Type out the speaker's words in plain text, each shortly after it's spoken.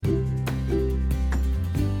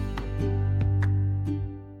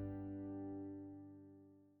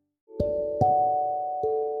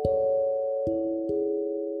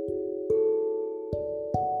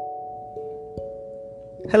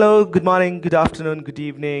Hello, good morning, good afternoon, good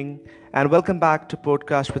evening, and welcome back to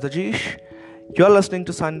Podcast with Ajish. You're listening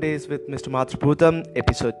to Sundays with Mr. Mathrubhutam,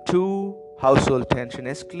 episode 2, Household Tension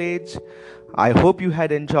Escalates. I hope you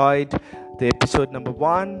had enjoyed the episode number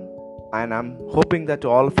 1, and I'm hoping that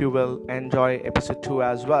all of you will enjoy episode 2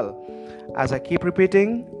 as well. As I keep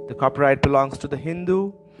repeating, the copyright belongs to the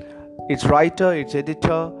Hindu, its writer, its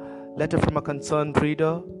editor, letter from a concerned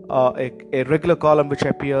reader, a regular column which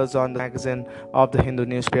appears on the magazine of the Hindu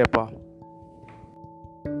newspaper.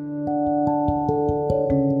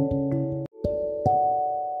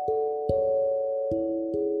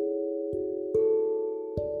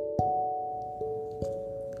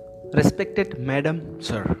 Respected Madam,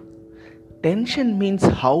 Sir, tension means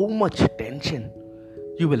how much tension?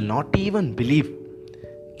 You will not even believe.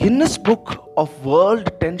 Guinness Book of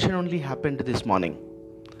World Tension only happened this morning.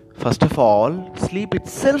 First of all, sleep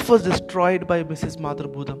itself was destroyed by Mrs.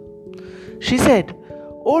 Mathrubhutam. She said,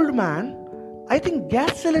 "Old man, I think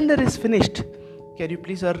gas cylinder is finished. Can you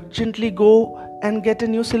please urgently go and get a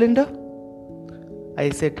new cylinder?" I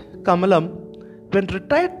said, "Kamalam, when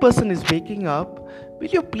retired person is waking up,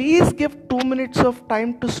 will you please give 2 minutes of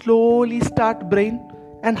time to slowly start brain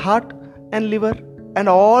and heart and liver and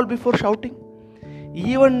all before shouting?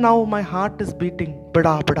 Even now my heart is beating,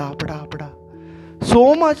 bada bada bada bada. So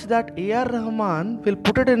much that A.R. Rahman will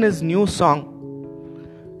put it in his new song."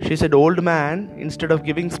 She said, "Old man, instead of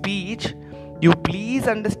giving speech, you please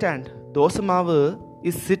understand, Dosamavu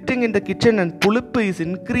is sitting in the kitchen and pulippu is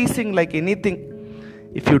increasing like anything.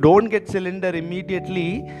 If you don't get cylinder immediately,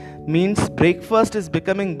 means breakfast is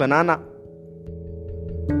becoming banana."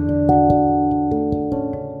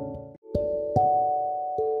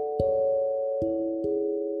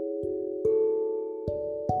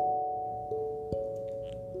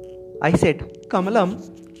 I said, "Kamalam,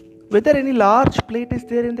 whether any large plate is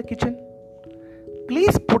there in the kitchen,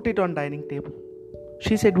 please put it on dining table."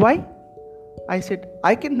 She said, "Why?" I said,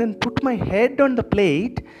 "I can then put my head on the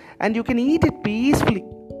plate and you can eat it peacefully."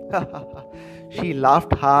 She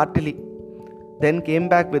laughed heartily, then came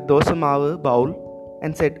back with dosamavu bowl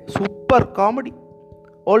and said, "Super comedy.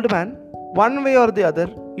 Old man, one way or the other,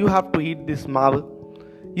 you have to eat this mavu.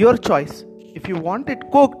 Your choice, if you want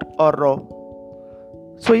it cooked or raw."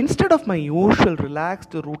 So instead of my usual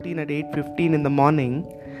relaxed routine at 8:15 in the morning,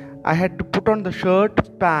 I had to put on the shirt,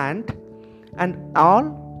 pant and all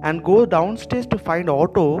and go downstairs to find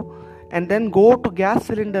auto and then go to gas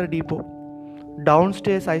cylinder depot.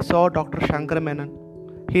 Downstairs I saw Dr. Shankar Menon.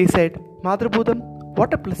 He said, "Mathrubhutam,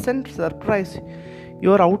 what a pleasant surprise.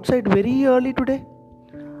 You are outside very early today."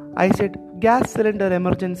 I said, "Gas cylinder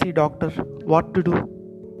emergency, doctor. What to do?"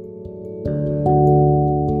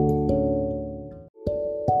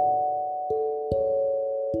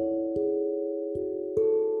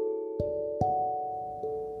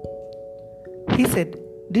 He said,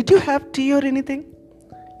 "Did you have tea or anything?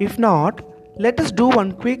 If not, let us do one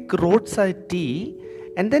quick roadside tea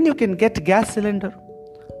and then you can get gas cylinder."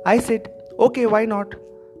 I said, "Okay, why not?"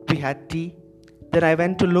 We had tea. Then I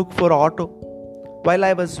went to look for auto. While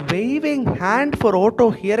I was waving hand for auto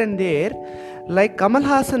here and there, like Kamal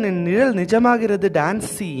Hassan in Niral Nijamagiradhu dance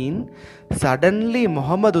scene, suddenly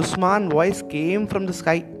Muhammad Usman voice came from the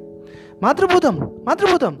sky. "Mathrubhutam,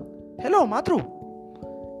 Mathrubhutam, hello Mathru."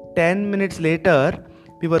 10 minutes later,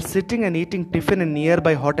 we were sitting and eating tiffin in a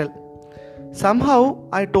nearby hotel. Somehow,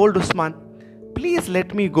 I told Usman, "Please let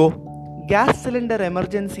me go. Gas cylinder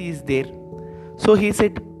emergency is there." So he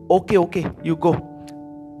said, Okay, you go."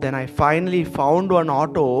 Then I finally found one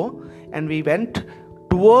auto and we went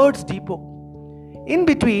towards depot. In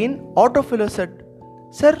between, auto fellow said,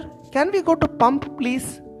 "Sir, can we go to pump please?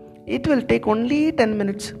 It will take only 10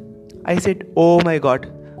 minutes. I said, "Oh my God.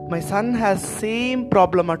 My son has same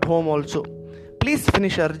problem at home also. Please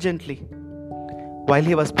finish urgently." While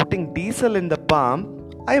he was putting diesel in the pump,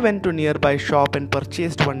 I went to nearby shop and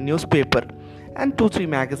purchased one newspaper and 2-3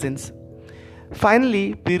 magazines. Finally,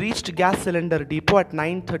 we reached gas cylinder depot at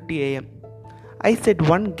 9:30 a.m. I said,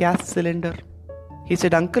 "One gas cylinder." He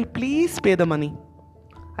said, "Uncle, please pay the money."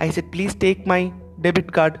 I said, "Please take my debit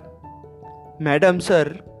card." "Madam, sir,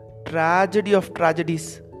 tragedy of tragedies.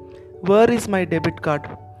 Where is my debit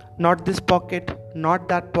card? Not this pocket, not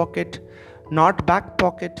that pocket, not back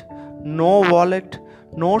pocket, no wallet,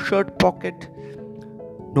 no shirt pocket,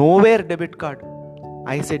 nowhere debit card."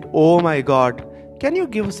 I said, "Oh my God, can you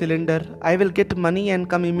give a cylinder? I will get money and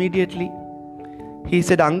come immediately." He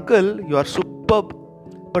said, "Uncle, you are superb,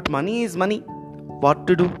 but money is money. What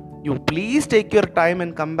to do? You please take your time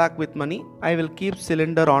and come back with money. I will keep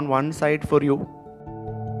cylinder on one side for you."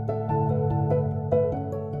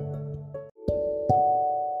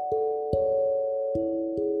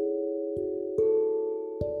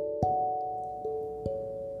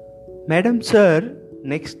 Madam, sir,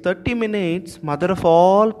 next 30 minutes, mother of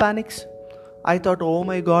all panics. I thought, oh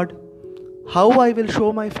my god, how I will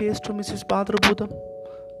show my face to Mrs. Madhrubhudam?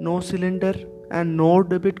 No cylinder and no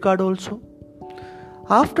debit card also.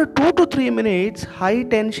 After 2 to 3 minutes, high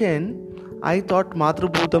tension, I thought,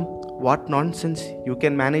 Madhrubhudam, what nonsense, you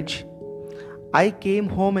can manage. I came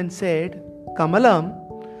home and said,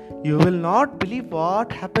 Kamalam, you will not believe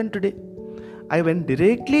what happened today. I went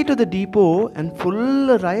directly to the depot and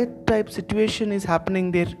full riot type situation is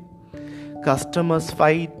happening there. Customers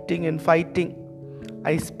fighting and fighting.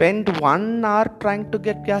 I spent 1 hour trying to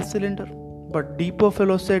get gas cylinder. But depot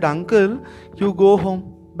fellow said, Uncle, you go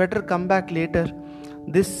home. Better come back later.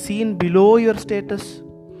 This scene below your status.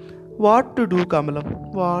 What to do,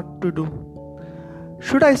 Kamalam? What to do?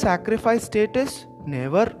 Should I sacrifice status?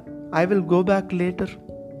 Never. I will go back later.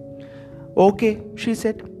 Okay, she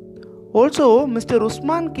said. Also, Mr.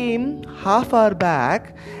 Usman came half hour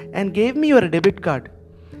back and gave me your debit card.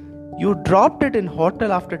 You dropped it in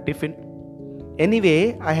hotel after tiffin.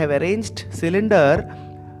 Anyway, I have arranged cylinder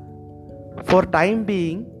for time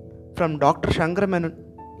being from Dr. Shankaramanan.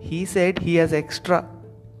 He said he has extra.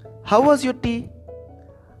 How was your tea?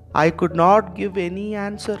 I could not give any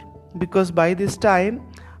answer because by this time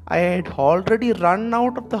I had already run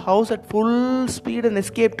out of the house at full speed and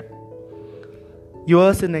escaped.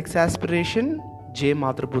 Yours in exasperation, J.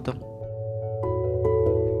 Madhrubhudam.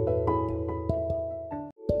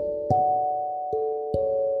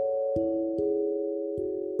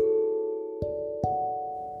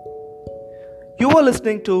 You are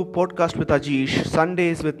listening to Podcast with Ajish,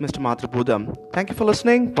 Sundays with Mr. Madhrubhudam. Thank you for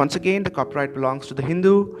listening. Once again, the copyright belongs to The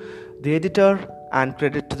Hindu, the editor, and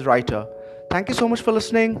credit to the writer. Thank you so much for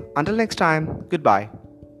listening. Until next time, goodbye.